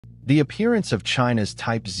The appearance of China's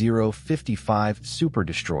Type 055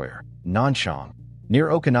 super-destroyer, Nanchang, near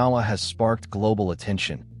Okinawa has sparked global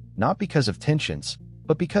attention, not because of tensions,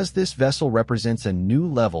 but because this vessel represents a new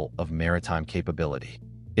level of maritime capability.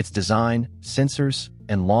 Its design, sensors,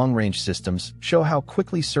 and long-range systems show how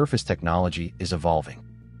quickly surface technology is evolving.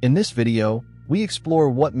 In this video, we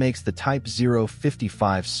explore what makes the Type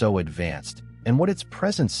 055 so advanced and what its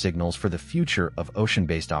presence signals for the future of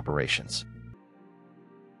ocean-based operations.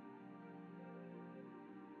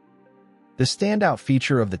 The standout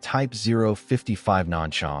feature of the Type 055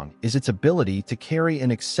 Nanchang is its ability to carry an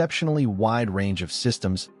exceptionally wide range of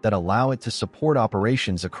systems that allow it to support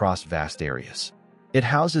operations across vast areas. It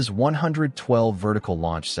houses 112 vertical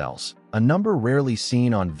launch cells, a number rarely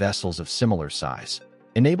seen on vessels of similar size,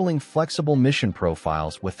 enabling flexible mission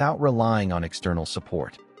profiles without relying on external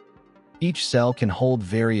support. Each cell can hold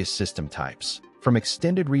various system types, from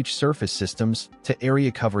extended-reach surface systems to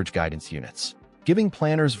area coverage guidance units, giving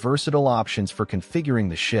planners versatile options for configuring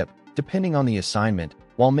the ship depending on the assignment,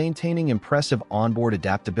 while maintaining impressive onboard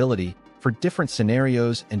adaptability for different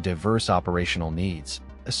scenarios and diverse operational needs,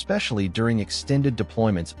 especially during extended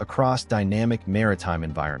deployments across dynamic maritime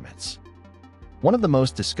environments. One of the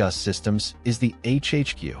most discussed systems is the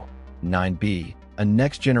HHQ-9B, a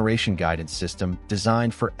next-generation guidance system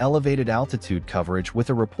designed for elevated altitude coverage with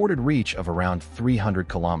a reported reach of around 300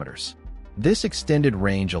 kilometers. This extended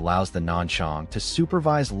range allows the Nanchang to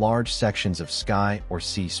supervise large sections of sky or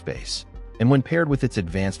sea space, and when paired with its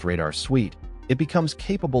advanced radar suite, it becomes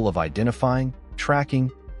capable of identifying, tracking,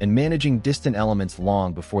 and managing distant elements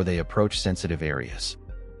long before they approach sensitive areas.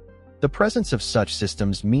 The presence of such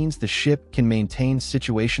systems means the ship can maintain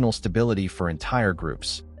situational stability for entire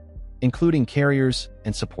groups, including carriers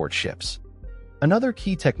and support ships. Another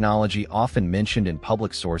key technology often mentioned in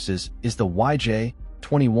public sources is the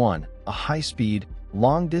YJ-21, a high-speed,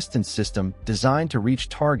 long-distance system designed to reach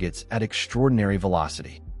targets at extraordinary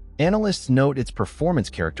velocity. Analysts note its performance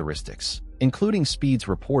characteristics, including speeds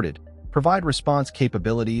reported, provide response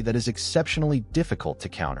capability that is exceptionally difficult to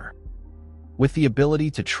counter. With the ability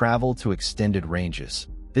to travel to extended ranges,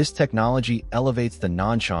 this technology elevates the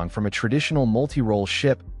Nanchang from a traditional multi-role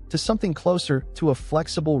ship to something closer to a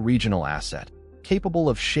flexible regional asset, capable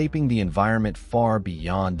of shaping the environment far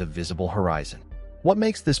beyond the visible horizon. What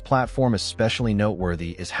makes this platform especially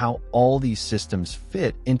noteworthy is how all these systems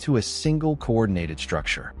fit into a single coordinated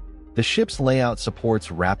structure. The ship's layout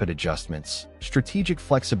supports rapid adjustments, strategic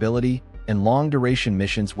flexibility, and long-duration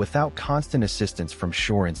missions without constant assistance from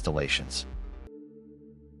shore installations.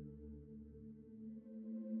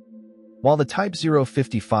 While the Type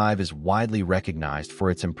 055 is widely recognized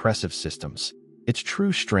for its impressive systems, its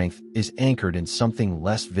true strength is anchored in something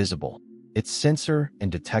less visible: its sensor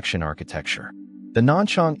and detection architecture. The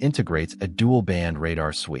Nanchang integrates a dual-band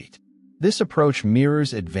radar suite. This approach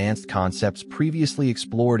mirrors advanced concepts previously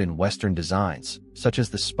explored in Western designs, such as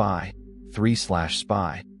the SPY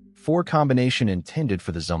 3/SPY 4 combination intended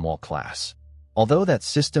for the Zumwalt class. Although that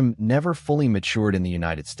system never fully matured in the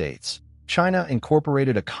United States, China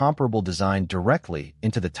incorporated a comparable design directly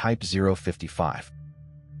into the Type 055.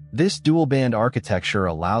 This dual-band architecture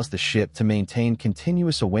allows the ship to maintain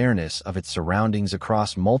continuous awareness of its surroundings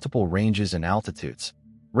across multiple ranges and altitudes.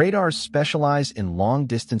 Radars specialize in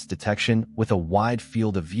long-distance detection with a wide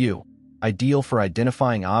field of view, ideal for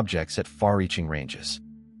identifying objects at far-reaching ranges.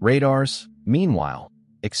 Radars, meanwhile,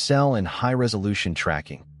 excel in high-resolution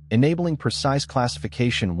tracking, enabling precise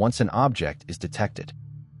classification once an object is detected.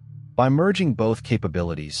 By merging both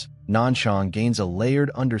capabilities, Nanchang gains a layered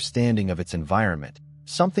understanding of its environment,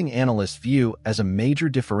 something analysts view as a major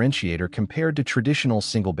differentiator compared to traditional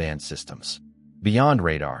single-band systems. Beyond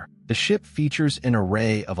radar, the ship features an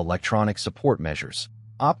array of electronic support measures,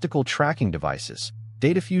 optical tracking devices,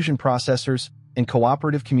 data fusion processors, and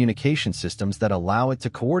cooperative communication systems that allow it to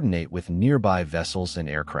coordinate with nearby vessels and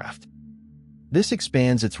aircraft. This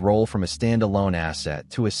expands its role from a standalone asset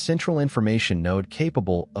to a central information node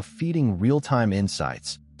capable of feeding real-time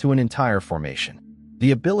insights to an entire formation.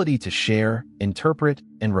 The ability to share, interpret,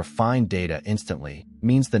 and refine data instantly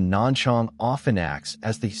means the Nanchang often acts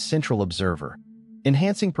as the central observer,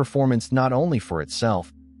 enhancing performance not only for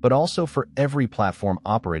itself, but also for every platform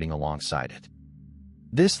operating alongside it.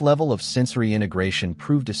 This level of sensory integration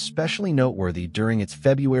proved especially noteworthy during its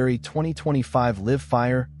February 2025 live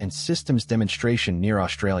fire and systems demonstration near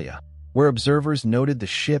Australia, where observers noted the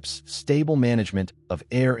ship's stable management of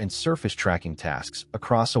air and surface tracking tasks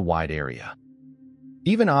across a wide area.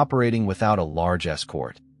 Even operating without a large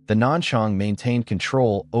escort, the Nanchang maintained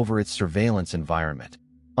control over its surveillance environment,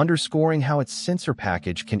 underscoring how its sensor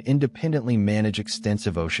package can independently manage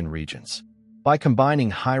extensive ocean regions. By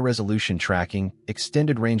combining high-resolution tracking,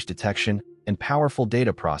 extended range detection, and powerful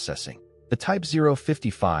data processing, the Type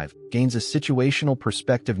 055 gains a situational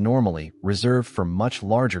perspective normally reserved for much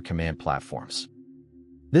larger command platforms.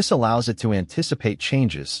 This allows it to anticipate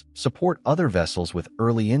changes, support other vessels with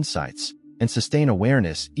early insights, and sustain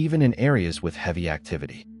awareness even in areas with heavy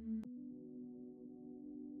activity.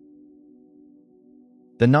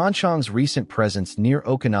 The Nanchang's recent presence near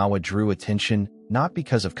Okinawa drew attention not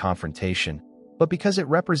because of confrontation, but because it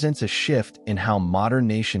represents a shift in how modern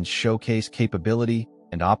nations showcase capability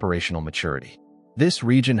and operational maturity. This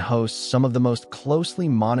region hosts some of the most closely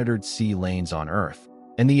monitored sea lanes on Earth,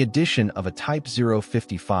 and the addition of a Type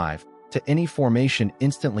 055 to any formation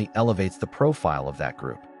instantly elevates the profile of that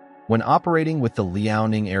group. When operating with the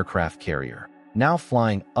Liaoning aircraft carrier, now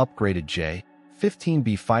flying upgraded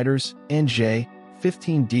J-15B fighters and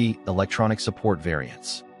J-15D electronic support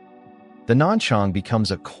variants, the Nanchang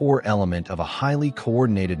becomes a core element of a highly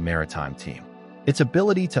coordinated maritime team. Its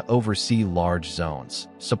ability to oversee large zones,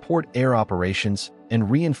 support air operations, and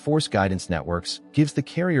reinforce guidance networks gives the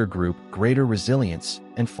carrier group greater resilience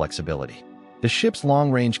and flexibility. The ship's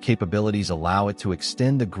long-range capabilities allow it to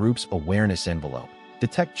extend the group's awareness envelope,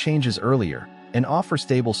 detect changes earlier, and offer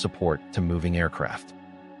stable support to moving aircraft.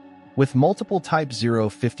 With multiple Type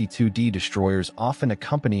 052D destroyers often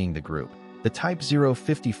accompanying the group, the Type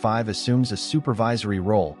 055 assumes a supervisory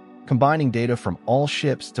role, combining data from all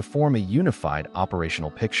ships to form a unified operational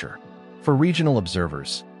picture. For regional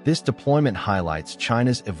observers, this deployment highlights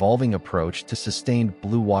China's evolving approach to sustained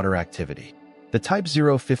blue water activity. The Type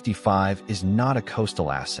 055 is not a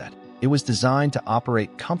coastal asset. It was designed to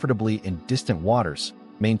operate comfortably in distant waters,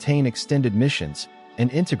 maintain extended missions,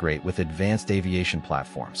 and integrate with advanced aviation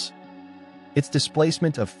platforms. Its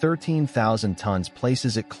displacement of 13,000 tons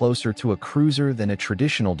places it closer to a cruiser than a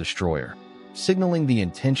traditional destroyer, signaling the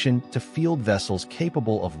intention to field vessels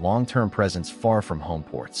capable of long-term presence far from home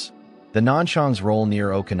ports. The Nanchang's role near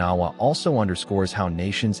Okinawa also underscores how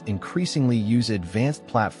nations increasingly use advanced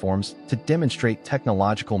platforms to demonstrate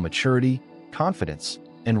technological maturity, confidence,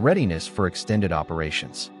 and readiness for extended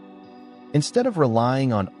operations. Instead of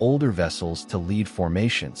relying on older vessels to lead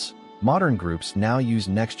formations, modern groups now use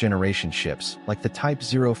next-generation ships like the Type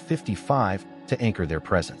 055 to anchor their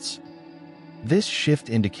presence. This shift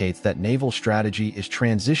indicates that naval strategy is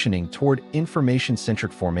transitioning toward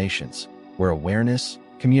information-centric formations, where awareness,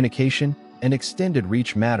 communication, and extended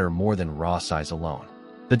reach matter more than raw size alone.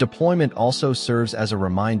 The deployment also serves as a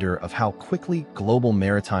reminder of how quickly global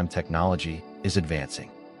maritime technology is advancing.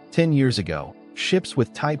 10 years ago, ships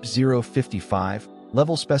with Type 055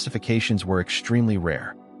 level specifications were extremely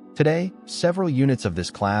rare. Today, several units of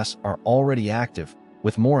this class are already active,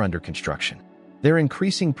 with more under construction. Their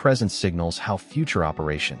increasing presence signals how future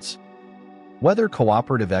operations, whether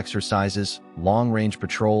cooperative exercises, long-range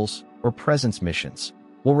patrols, or presence missions,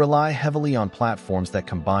 will rely heavily on platforms that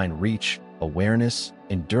combine reach, awareness,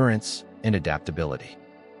 endurance, and adaptability.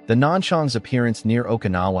 The Nanchang's appearance near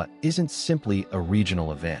Okinawa isn't simply a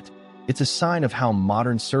regional event. It's a sign of how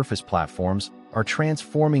modern surface platforms are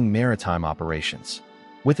transforming maritime operations.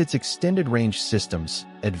 With its extended-range systems,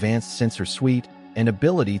 advanced sensor suite, and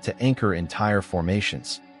ability to anchor entire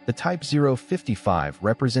formations, the Type 055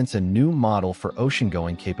 represents a new model for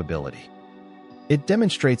ocean-going capability. It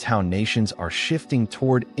demonstrates how nations are shifting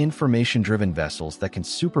toward information-driven vessels that can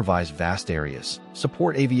supervise vast areas,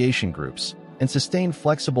 support aviation groups, and sustain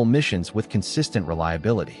flexible missions with consistent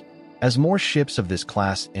reliability. As more ships of this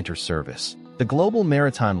class enter service, the global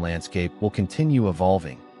maritime landscape will continue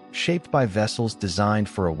evolving, shaped by vessels designed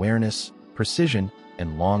for awareness, precision,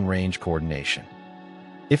 and long-range coordination.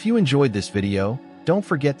 If you enjoyed this video, don't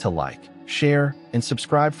forget to like, share, and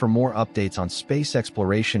subscribe for more updates on space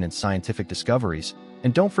exploration and scientific discoveries,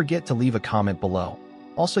 and don't forget to leave a comment below.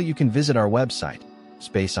 Also, you can visit our website,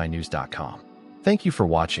 SpaceEyeNews.com. Thank you for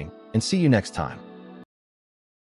watching, and see you next time.